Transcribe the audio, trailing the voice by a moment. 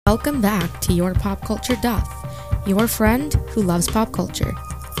Welcome back to Your Pop Culture Duff, your friend who loves pop culture.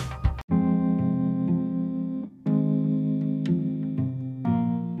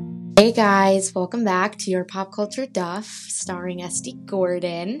 Hey guys, welcome back to Your Pop Culture Duff, starring Esty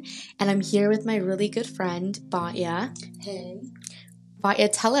Gordon, and I'm here with my really good friend, Batya. Hey. Batya,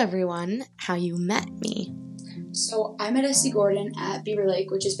 tell everyone how you met me. So I met Esty Gordon at Beaver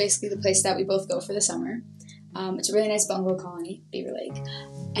Lake, which is basically the place that we both go for the summer. It's a really nice bungalow colony, Beaver Lake.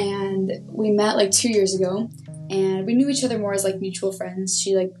 And we met like 2 years ago, and we knew each other more as like mutual friends.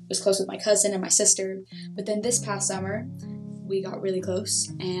 She was close with my cousin and my sister. But then this past summer, we got really close,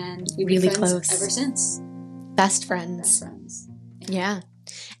 and we've been friends ever since. Best friends. Yeah.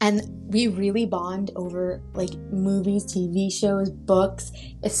 And we really bond over like movies, TV shows, books,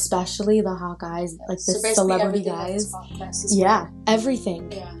 especially the hot guys, like the celebrity guys. Yeah,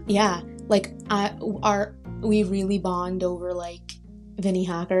 everything. Yeah. Like we really bond over like Vinny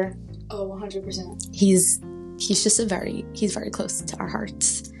Hacker. Oh, 100%. He's just he's very close to our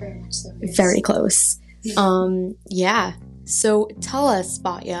hearts. Very much so. Very close. Yeah. So tell us,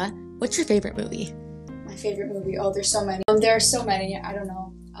 Batya, what's your favorite movie? My favorite movie? Oh, there's so many. There are so many. I don't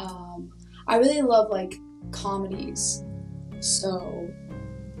know. I really love like comedies. So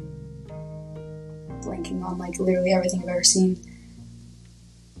blanking on like literally everything I've ever seen.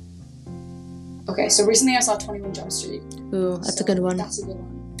 Okay, so recently I saw 21 Jump Street. Ooh, that's a good one. That's a good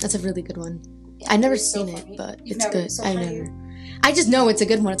one. That's a really good one. Yeah, I've never seen it, but it's good. I've never. I just know it's a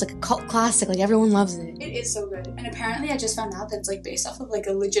good one. It's like a cult classic. Like everyone loves it. It is so good. And apparently I just found out that it's like based off of like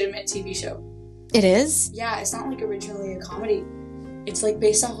a legitimate TV show. It is? Yeah, it's not like originally a comedy. It's like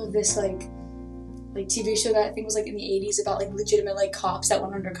based off of this like TV show that I think was like in the 80s about like legitimate like cops that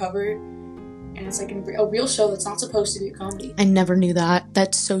went undercover. And it's like a real show that's not supposed to be a comedy. I never knew that.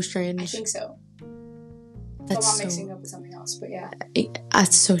 That's so strange. I think so. I'm not mixing it up with something else, but yeah.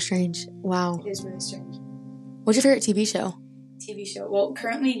 That's so strange. Wow. It is really strange. What's your favorite TV show? TV show? Well,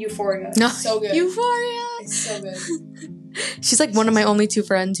 currently Euphoria. No, so good. Euphoria! It's so good. She's like one of my only two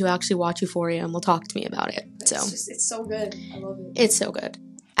friends who actually watch Euphoria and will talk to me about it. It's so good. I love it. It's so good.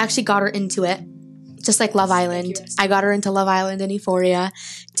 I actually got her into it. Just like Love Island. I got her into Love Island and Euphoria.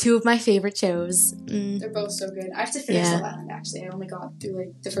 Two of my favorite shows. They're both so good. I have to finish Love Island, actually. I only got through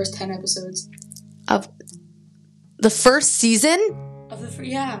like the first 10 episodes. Of the first season?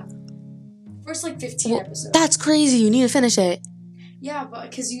 First like 15 episodes. That's crazy. You need to finish it. Yeah, but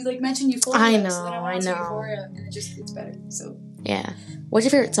because you like mentioned Euphoria. I know, so then I went to Euphoria, and it just gets better. So yeah. What's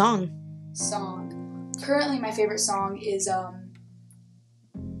your favorite song? Currently, my favorite song is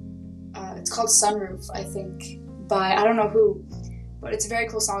it's called Sunroof, I think, by I don't know who, but it's a very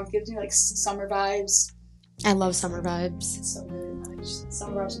cool song. It gives me like summer vibes. I love summer vibes. It's so good.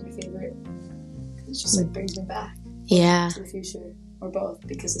 Summer vibes are my favorite. It just like brings me back. Yeah. To the future. Or both,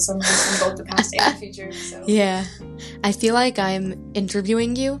 because the summer is in both the past and the future. So. Yeah. I feel like I'm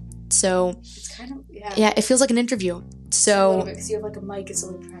interviewing you, so... It's kind of, Yeah, it feels like an interview. So... A little bit, because you have like a mic, it's a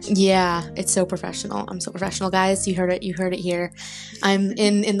little professional. Yeah, it's so professional. I'm so professional, guys. You heard it here. I'm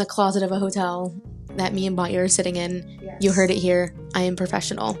in the closet of a hotel that me and Batya are sitting in. Yes. You heard it here. I am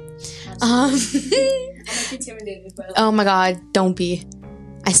professional. I'm like intimidated, but... Oh my god, don't be.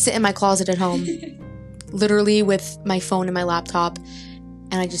 I sit in my closet at home. Literally with my phone and my laptop,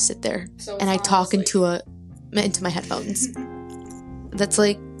 and I just sit there and I talk into my headphones. That's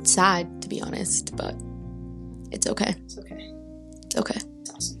like sad, to be honest, but it's okay. It's okay. It's okay.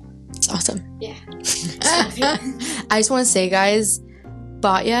 It's awesome. It's awesome. Yeah. I just want to say, guys,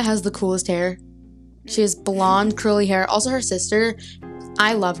 Batya has the coolest hair. She has blonde, curly hair. Also, her sister,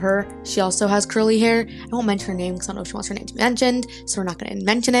 I love her. She also has curly hair. I won't mention her name because I don't know if she wants her name to be mentioned, so we're not going to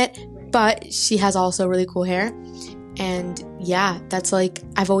mention it. But she has also really cool hair. And yeah, that's like,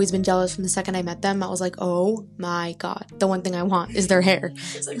 I've always been jealous from the second I met them. I was like, oh my god, the one thing I want is their hair.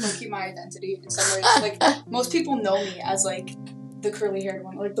 It's like low-key my identity in some ways. Like, most people know me as like the curly haired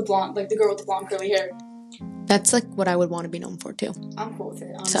one, like the blonde, like the girl with the blonde curly hair. That's like what I would want to be known for too. I'm cool with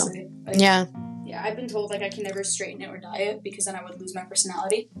it, honestly. So, yeah. Yeah, I've been told like I can never straighten it or dye it because then I would lose my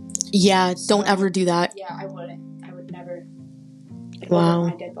personality. Yeah, don't ever do that. Yeah, I wouldn't. I would never. Wow.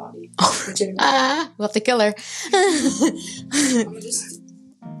 My dead body. We'll have to kill her. I'm gonna just...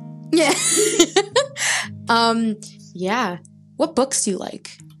 Yeah. Yeah. What books do you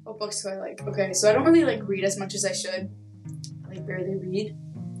like? What books do I like? Okay, so I don't really like read as much as I should. I like barely read.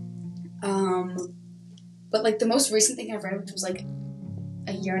 But like the most recent thing I've read, which was like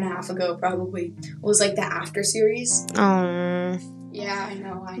a year and a half ago probably, was like the After series. Oh. Yeah, I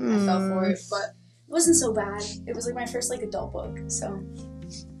know. I fell for it, but it wasn't so bad. It was like my first like adult book, so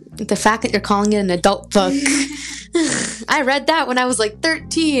The fact that you're calling it an adult book. I read that when I was like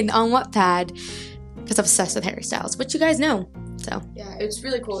 13 on Wattpad because I'm obsessed with Harry Styles, which you guys know. So yeah, it's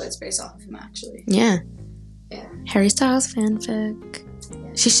really cool that it's based off of him, actually. Yeah. Yeah. Harry Styles fanfic.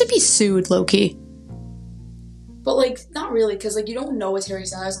 Yeah. She should be sued, low-key. But, like, not really, because, like, you don't know it's Harry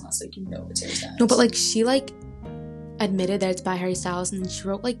Styles unless, like, you know it's Harry Styles. No, but, like, she, like, admitted that it's by Harry Styles, and then she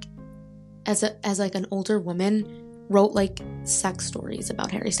wrote, like, as an older woman, wrote, like, sex stories about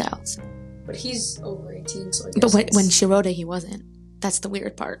Harry Styles. But he's over 18, so I But guess when she wrote it, he wasn't. That's the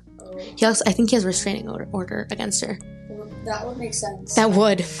weird part. Oh. I think he has a restraining order against her. Well, that would make sense. That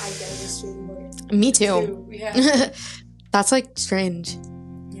would. I get a restraining order. Me too. Yeah. That's, like, strange.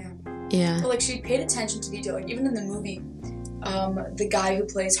 Yeah. Yeah. But, like, she paid attention to detail. Like, even in the movie, the guy who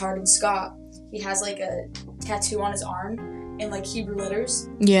plays Hardin Scott, he has, like, a tattoo on his arm in, like, Hebrew letters.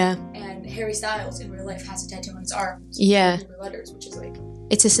 Yeah. And Harry Styles, in real life, has a tattoo on his arm. Yeah. Hebrew letters, which is, like...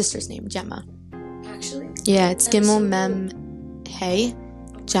 It's his sister's name, Gemma. Actually? Yeah, it's Gimel so Mem cool. Hey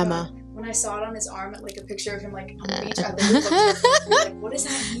Gemma. God. When I saw it on his arm, like a picture of him, like on the beach, I literally looked at him and was like, what does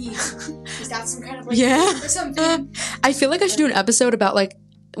that mean? Is that some kind of like or something? I feel like I should do an episode about like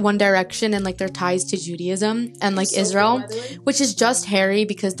One Direction and like their ties to Judaism and like Israel, cool, which is just Harry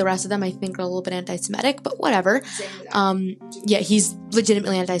because the rest of them I think are a little bit anti-Semitic, but whatever. Yeah, he's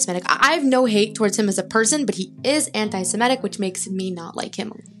legitimately anti-Semitic. I have no hate towards him as a person, but he is anti-Semitic, which makes me not like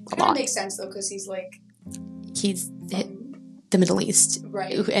him a lot. It makes sense though, because he's the Middle East,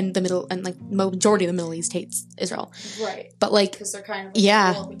 right? And like majority of the Middle East hates Israel, right? But like, because they're kind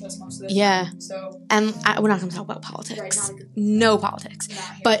of with us most of the time. So, and we're not going to talk about politics, right? No politics.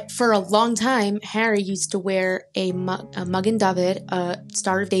 But for a long time, Harry used to wear a Magen David,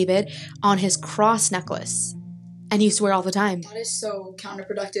 Star of David, on his cross necklace, and he used to wear it all the time. That is so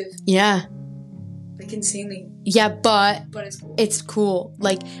counterproductive. Yeah. Like insanely. Yeah, but it's cool. It's cool.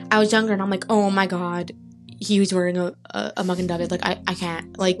 Like I was younger, and I'm like, oh my god. He was wearing a Magen David. Like, I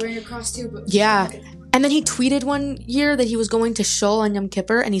can't. Like, wearing a cross too, but... Yeah. And then he tweeted one year that he was going to Shul on Yom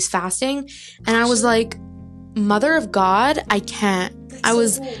Kippur, and he's fasting. And I was like, Mother of God, I can't.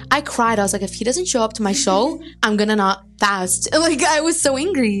 I cried. I was like, if he doesn't show up to my Shul, I'm gonna not fast. Like, I was so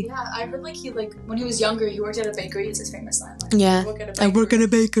angry. Yeah, I heard, like, when he was younger, he worked at a bakery. It's his famous line. Like, yeah. I work at a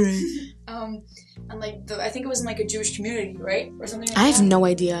bakery. And, like, I think it was in, like, a Jewish community, right? Or something like that. I have that. no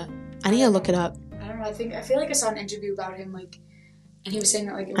idea. I need to look it up. I don't know. I feel like I saw an interview about him, like, and he was saying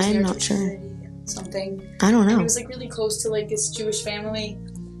that like it was I'm not sure. Something. I don't know. And he was like really close to like his Jewish family,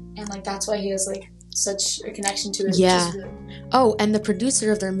 and like that's why he has like such a connection to it. Yeah. Oh, and the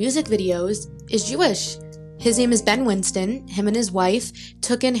producer of their music videos is Jewish. His name is Ben Winston. Him and his wife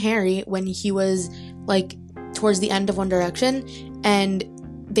took in Harry when he was like towards the end of One Direction, and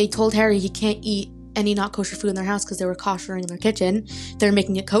they told Harry he can't eat any not kosher food in their house because they were koshering their kitchen. They were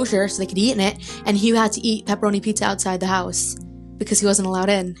making it kosher so they could eat in it, and he had to eat pepperoni pizza outside the house because he wasn't allowed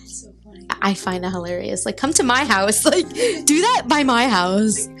in. That's so funny. I find that hilarious. Like, come to my house. Like, do that by my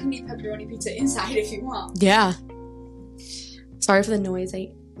house. Like, you can eat pepperoni pizza inside if you want. Yeah. Sorry for the noise.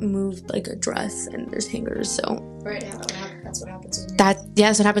 I moved like a dress and there's hangers, so. Right, yeah, that's what happens.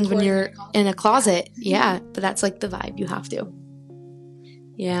 That's what happens when you're in a closet. Yeah, but that's like the vibe. You have to.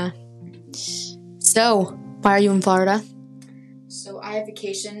 Yeah. So, why are you in Florida? So, I have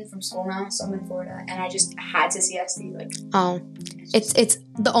vacation from school now, so I'm in Florida, and I just had to see SD, like... Oh. It's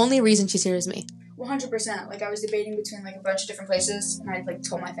the only reason she's here is me. 100%. Like, I was debating between, like, a bunch of different places, and I, like,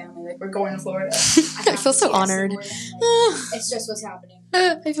 told my family, like, we're going to Florida. I feel so honored. It's just what's happening.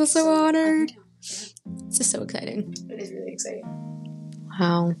 I feel so honored. It's just so exciting. It is really exciting.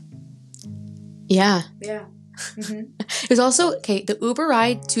 Wow. Yeah. Yeah. Mm-hmm. It was also, okay, the Uber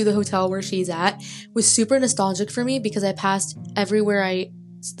ride to the hotel where she's at was super nostalgic for me because I passed everywhere I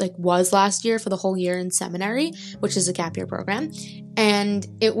like was last year for the whole year in seminary, which is a gap year program. And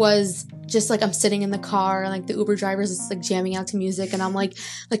it was just like I'm sitting in the car and like the Uber driver's just like jamming out to music and I'm like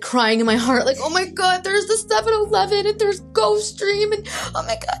crying in my heart like, oh my god, there's the 7-Eleven and there's Ghost Stream and oh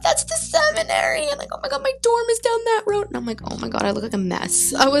my god, that's the seminary and like, oh my god, my dorm is down that road and I'm like, oh my god, I look like a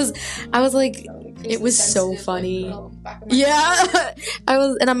mess. I was like, it was so funny. Yeah. I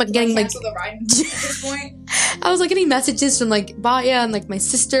was, and I'm like getting like the ride at this point. I was like getting messages from like Batya and like my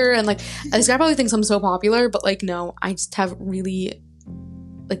sister and like this guy probably thinks I'm so popular, but like no, I just have really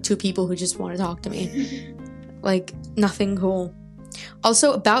like two people who just want to talk to me. Like nothing cool.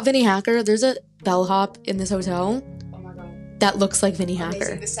 Also about Vinnie Hacker, there's a bellhop in this hotel. Oh my god. That looks like Vinnie Amazing.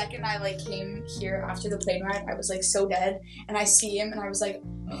 Hacker. The second I like came here after the plane ride, I was like so dead, and I see him and I was like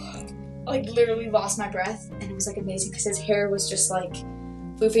literally lost my breath, and it was like amazing because his hair was just like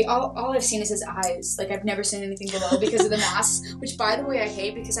Foofy. All I've seen is his eyes. Like, I've never seen anything below because of the masks, which, by the way, I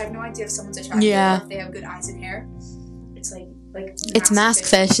hate because I have no idea if someone's attractive or if they have good eyes and hair. It's like it's mask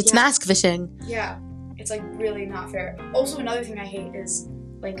fish. It's mask fishing. Yeah. It's, like, really not fair. Also, another thing I hate is,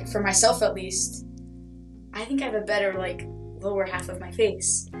 like, for myself at least, I think I have a better, like, lower half of my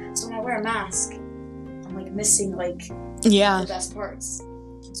face. So when I wear a mask, I'm, like, missing, like, the best parts.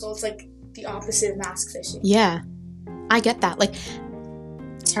 So it's, like, the opposite of mask fishing. Yeah. I get that. Like,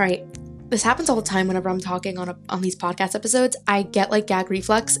 alright, this happens all the time whenever I'm talking on these podcast episodes. I get, like, gag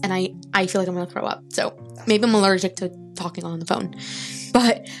reflex, and I feel like I'm gonna throw up. So maybe I'm allergic to talking on the phone.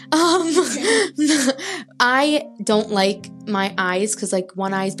 But, I don't like my eyes, because, like,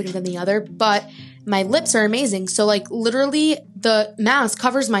 one eye is bigger than the other, but my lips are amazing. So, like, literally, the mask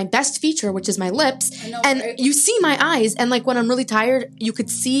covers my best feature, which is my lips, and you see my eyes, and, like, when I'm really tired, you could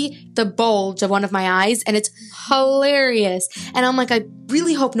see the bulge of one of my eyes, and it's hilarious. And I'm like, I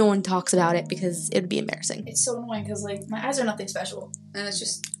really hope no one talks about it, because it would be embarrassing. It's so annoying, because, like, my eyes are nothing special, and it's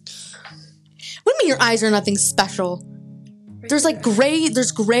just... What do you mean your eyes are nothing special? There's, like,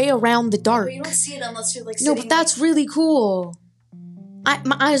 there's gray around the dark. But you don't see it unless you're, like, No, but that's really cool. My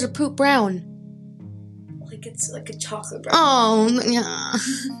eyes are poop brown. Like, it's like a chocolate brown. Oh, yeah.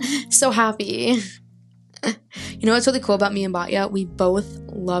 So happy. You know what's really cool about me and Batya? We both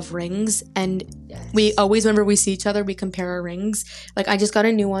love rings, and we always, whenever we see each other, we compare our rings. Like, I just got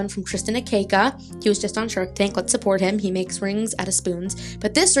a new one from Tristan Akeka. He was just on Shark Tank. Let's support him. He makes rings out of spoons.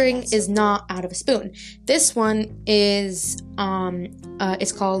 But this ring is not out of a spoon. This one is,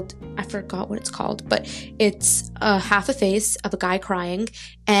 it's called, I forgot what it's called, but it's half a face of a guy crying.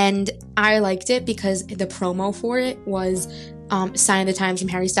 And I liked it because the promo for it was Sign of the Times from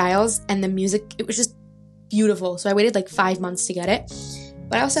Harry Styles. And the music, it was just beautiful. So I waited like 5 months to get it.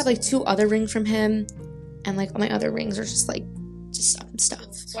 But I also have like 2 other rings from him, and like all my other rings are just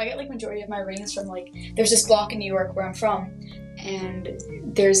stuff. So I get like majority of my rings from like, there's this block in New York where I'm from, and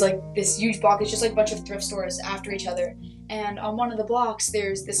there's like this huge block. It's just like a bunch of thrift stores after each other. And on one of the blocks,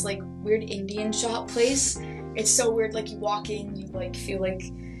 there's this like weird Indian shop place. It's so weird. Like, you walk in, you like feel like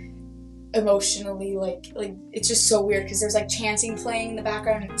emotionally like it's just so weird because there's like chanting playing in the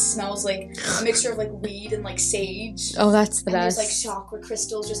background, and it smells like a mixture of like weed and like sage. Oh, that's the best. There's like chakra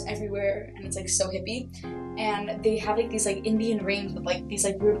crystals just everywhere, and it's like so hippie. And they have like these like Indian rings with like these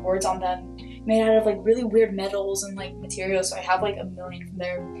like weird words on them, made out of like really weird metals and like materials. So I have like a million from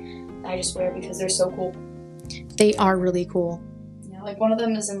there that I just wear because they're so cool. They are really cool. Yeah, like one of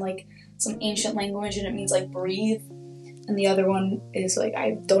them is in like some ancient language, and it means like breathe. And the other one is, like,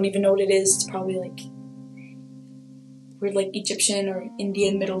 I don't even know what it is. It's probably, like, weird, like, Egyptian or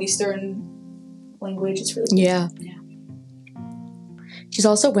Indian, Middle Eastern language. It's really cool. Yeah. She's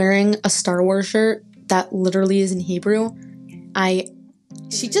also wearing a Star Wars shirt that literally is in Hebrew.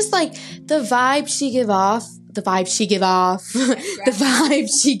 She just, like, the vibes she gives off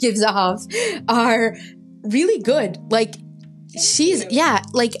are really good. Like,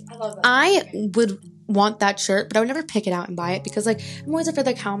 I would want that shirt, but I would never pick it out and buy it because, like, I'm always afraid,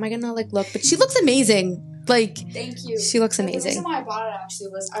 like, how am I gonna, like, look? But she looks amazing. Like, thank you. She looks amazing. The reason why I bought it actually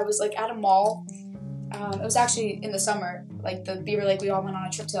was I was, like, at a mall. It was actually in the summer, like, the Beaver Lake, we all went on a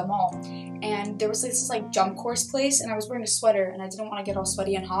trip to the mall, and there was this, like, jump course place, and I was wearing a sweater, and I didn't want to get all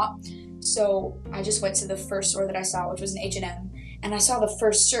sweaty and hot, so I just went to the first store that I saw, which was an H&M, and I saw the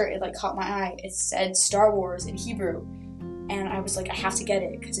first shirt. It, like, caught my eye. It said Star Wars in Hebrew. And I was like, I have to get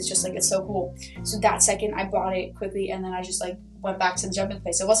it because it's just like, it's so cool. So that second I bought it quickly, and then I just like went back to the jumping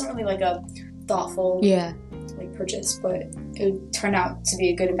place. It wasn't really like a thoughtful like purchase, but it turned out to be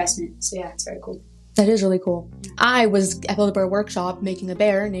a good investment. So yeah, it's very cool. That is really cool. I was at the Bear Workshop making a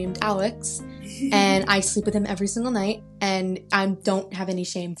bear named Alex, and I sleep with him every single night, and I don't have any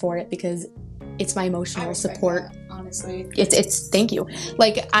shame for it because it's my emotional support. That, honestly, it's thank you.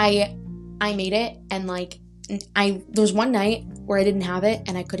 Like I made it, and like there was one night where I didn't have it,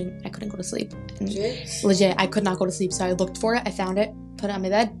 and I couldn't go to sleep. Legit, I could not go to sleep. So I looked for it, I found it, put it on my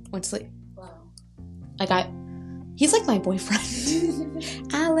bed, went to sleep. Wow. Like he's like my boyfriend.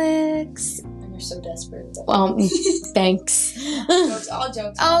 Alex. And you're so desperate. Thanks. All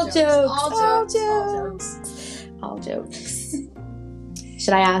jokes.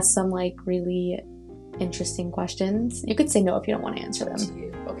 Should I ask some like really interesting questions? You could say no if you don't want to answer them.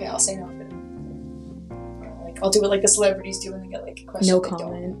 Okay, I'll say no. I'll do what like the celebrities do when they get like a question. No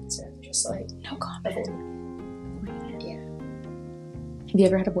comment. So just like no comment. Yeah. Have you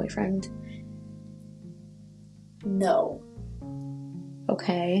ever had a boyfriend? No.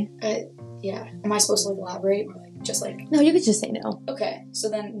 Okay. Yeah. Am I supposed to like elaborate or like just like? No, you could just say no. Okay. So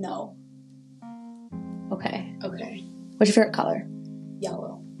then no. Okay. Okay. What's your favorite color?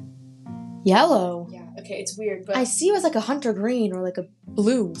 yellow. Yellow? Yeah, okay, it's weird, but... I see it was like a hunter green or like a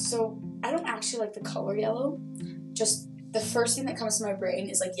blue. So, I don't actually like the color yellow. Just the first thing that comes to my brain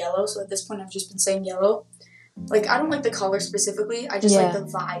is, like, yellow, so at this point I've just been saying yellow. Like, I don't like the color specifically, I just like the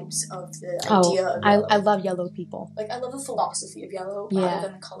vibes of the idea of yellow. I love yellow people. Like, I love the philosophy of yellow rather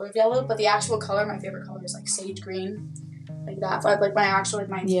than the color of yellow, but the actual color, my favorite color is, like, sage green. Like that vibe. Like, my actual, like,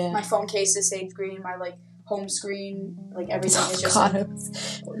 my phone case is sage green, my, like, home screen, like, everything is just...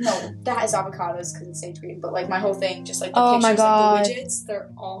 Avocados. Like, no, that is avocados because it's sage green, but, like, my whole thing, just, like, the Oh pictures, my God. like, the widgets,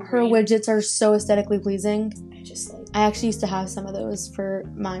 they're all Her green. widgets are so aesthetically pleasing. I just, like... I actually used to have some of those for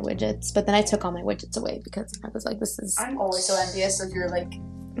my widgets, but then I took all my widgets away because I was like, this is... I'm always so envious of your, like,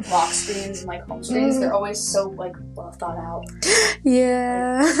 lock screens and, like, home screens. They're always so, like, well thought out.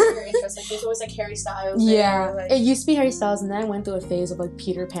 Yeah. Like, very interesting. Like, there's always, like, Harry Styles Yeah. there, like... It used to be Harry Styles, and then I went through a phase of, like,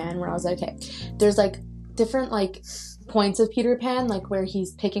 Peter Pan where I was like, okay, there's, like, different, like, points of Peter Pan, like, where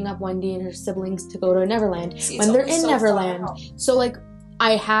he's picking up Wendy and her siblings to go to Neverland. See, when they're in so Neverland. So, like,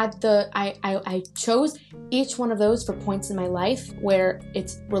 I had I chose each one of those for points in my life where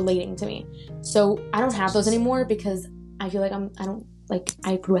it's relating to me. So I don't have those anymore because I feel like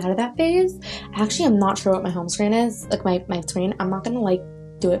I grew out of that phase. Actually, I'm not sure what my home screen is, like my screen. I'm not gonna like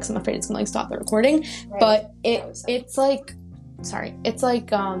do it because I'm afraid it's gonna like stop the recording. Right. But it's like,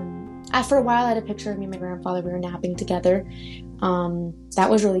 after a while I had a picture of me and my grandfather. We were napping together. That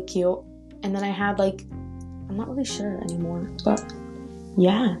was really cute. And then I had like, I'm not really sure anymore, but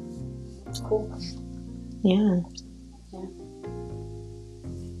yeah. Cool. Yeah.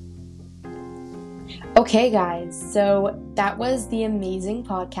 Okay, guys, so that was the amazing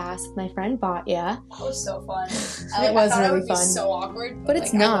podcast with my friend Batya. That was so fun. It was really it would fun. Be so awkward, but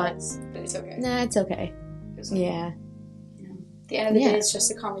it's not. But it's okay. Nah, it's okay. Yeah. At the end of the day, it's just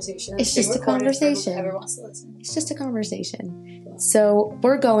a conversation. It's just a conversation. Whoever wants to listen. It's just a conversation. So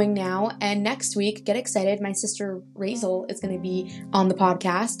we're going now, and next week, get excited. My sister Razel is going to be on the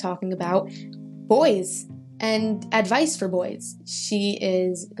podcast talking about boys and advice for boys. She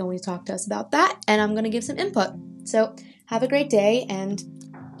is going to talk to us about that, and I'm going to give some input. So have a great day, and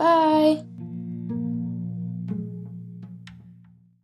bye.